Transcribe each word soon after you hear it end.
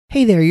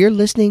Hey there, you're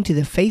listening to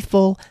the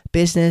Faithful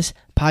Business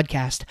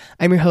Podcast.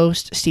 I'm your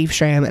host, Steve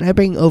Schramm, and I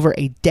bring over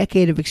a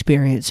decade of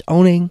experience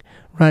owning,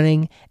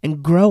 running,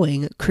 and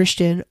growing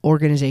Christian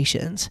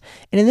organizations.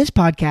 And in this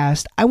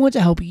podcast, I want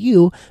to help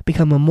you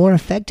become a more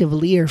effective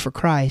leader for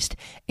Christ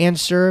and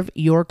serve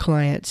your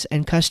clients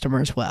and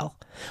customers well.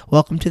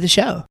 Welcome to the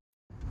show.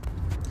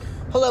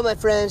 Hello, my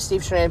friends.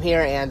 Steve Schramm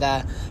here,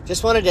 and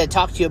just wanted to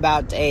talk to you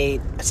about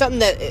something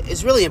that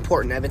is really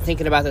important. I've been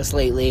thinking about this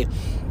lately,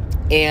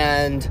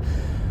 and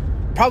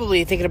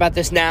probably thinking about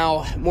this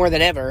now more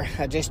than ever,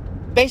 just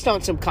based on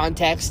some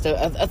context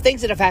of things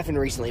that have happened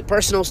recently,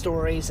 personal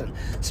stories and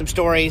some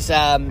stories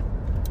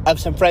of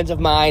some friends of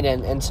mine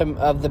and some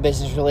of the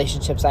business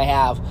relationships I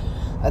have.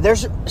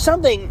 There's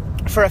something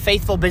for a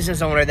faithful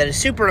business owner that is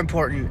super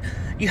important.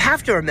 You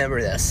have to remember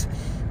this.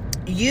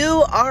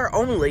 You are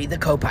only the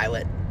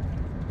co-pilot.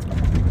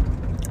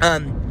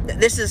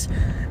 This is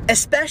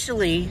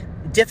especially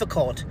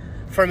difficult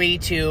for me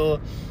to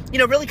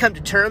really come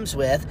to terms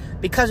with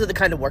because of the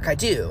kind of work I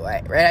do,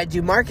 right? I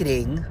do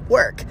marketing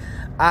work.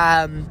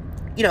 When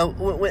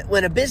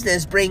a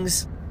business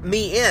brings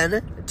me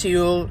in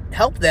to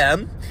help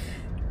them,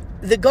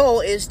 the goal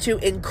is to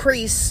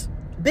increase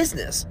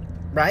business,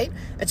 right?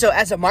 And so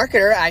as a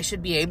marketer, I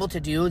should be able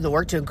to do the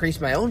work to increase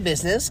my own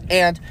business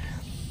and,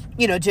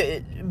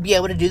 to be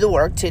able to do the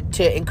work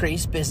to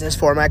increase business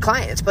for my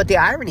clients. But the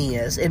irony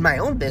is, in my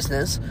own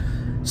business,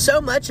 so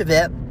much of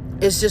it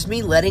is just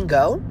me letting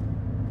go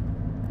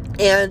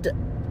and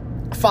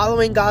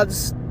following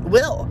God's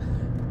will,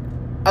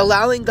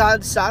 allowing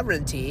God's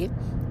sovereignty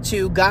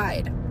to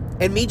guide,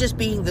 and me just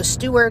being the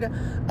steward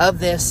of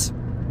this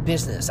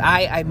business.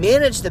 I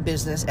manage the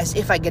business as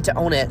if I get to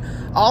own it,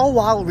 all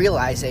while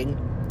realizing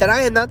that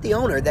I am not the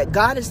owner, that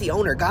God is the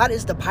owner. God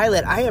is the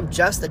pilot. I am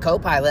just the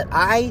co-pilot.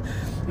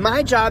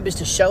 My job is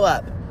to show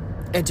up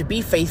and to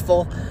be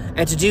faithful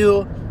and to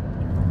do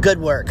good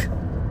work.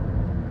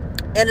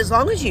 And as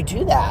long as you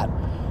do that,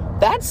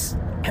 that's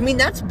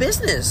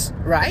business,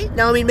 right?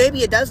 Now,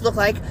 maybe it does look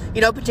like,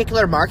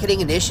 particular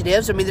marketing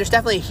initiatives. There's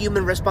definitely a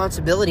human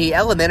responsibility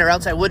element, or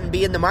else I wouldn't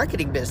be in the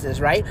marketing business,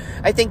 right?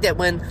 I think that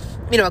when,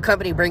 a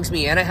company brings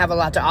me in, I have a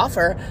lot to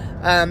offer.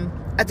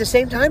 At the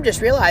same time,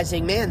 just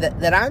realizing, man,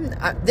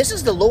 that this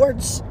is the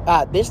Lord's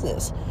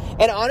business.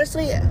 And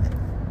honestly,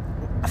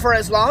 for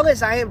as long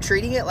as I am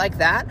treating it like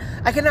that,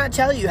 I cannot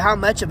tell you how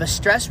much of a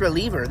stress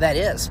reliever that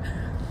is.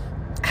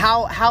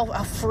 How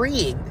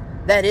freeing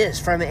that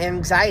is from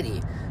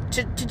anxiety.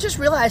 To just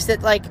realize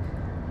that,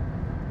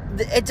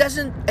 it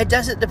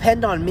doesn't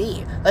depend on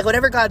me.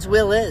 Whatever God's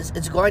will is,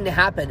 it's going to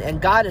happen.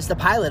 And God is the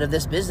pilot of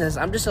this business.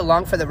 I'm just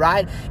along for the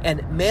ride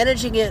and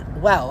managing it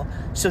well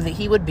so that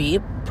He would be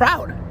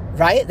proud,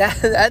 right? That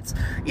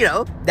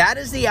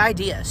is the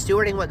idea,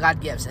 stewarding what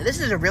God gives. And this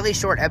is a really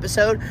short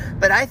episode,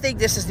 but I think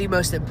this is the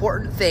most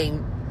important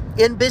thing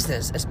in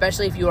business,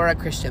 especially if you are a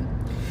Christian,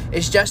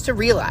 is just to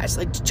realize,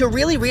 to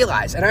really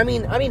realize, and I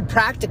mean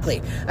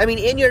practically,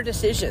 in your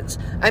decisions,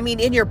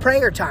 in your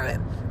prayer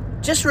time,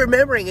 just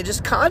remembering and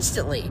just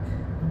constantly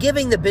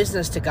giving the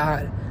business to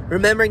God,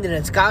 remembering that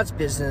it's God's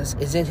business,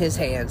 is in His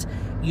hands.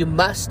 You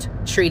must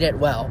treat it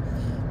well.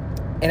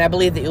 And I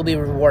believe that you'll be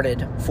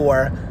rewarded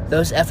for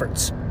those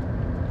efforts.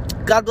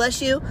 God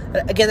bless you.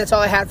 Again, that's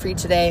all I have for you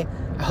today.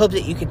 I hope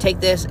that you can take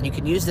this and you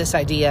can use this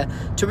idea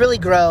to really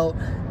grow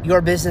your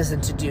business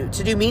and to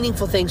do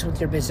meaningful things with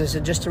your business,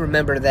 and just to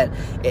remember that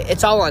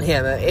it's all on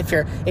Him. If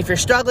you're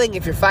struggling,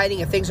 if you're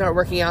fighting, if things aren't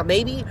working out,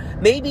 maybe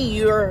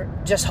you're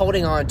just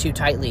holding on too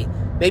tightly.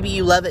 Maybe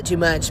you love it too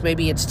much.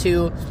 Maybe it's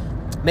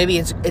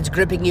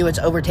gripping you, it's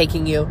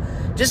overtaking you.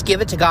 Just give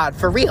it to God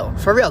for real.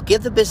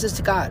 Give the business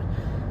to God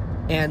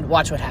and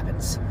watch what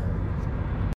happens.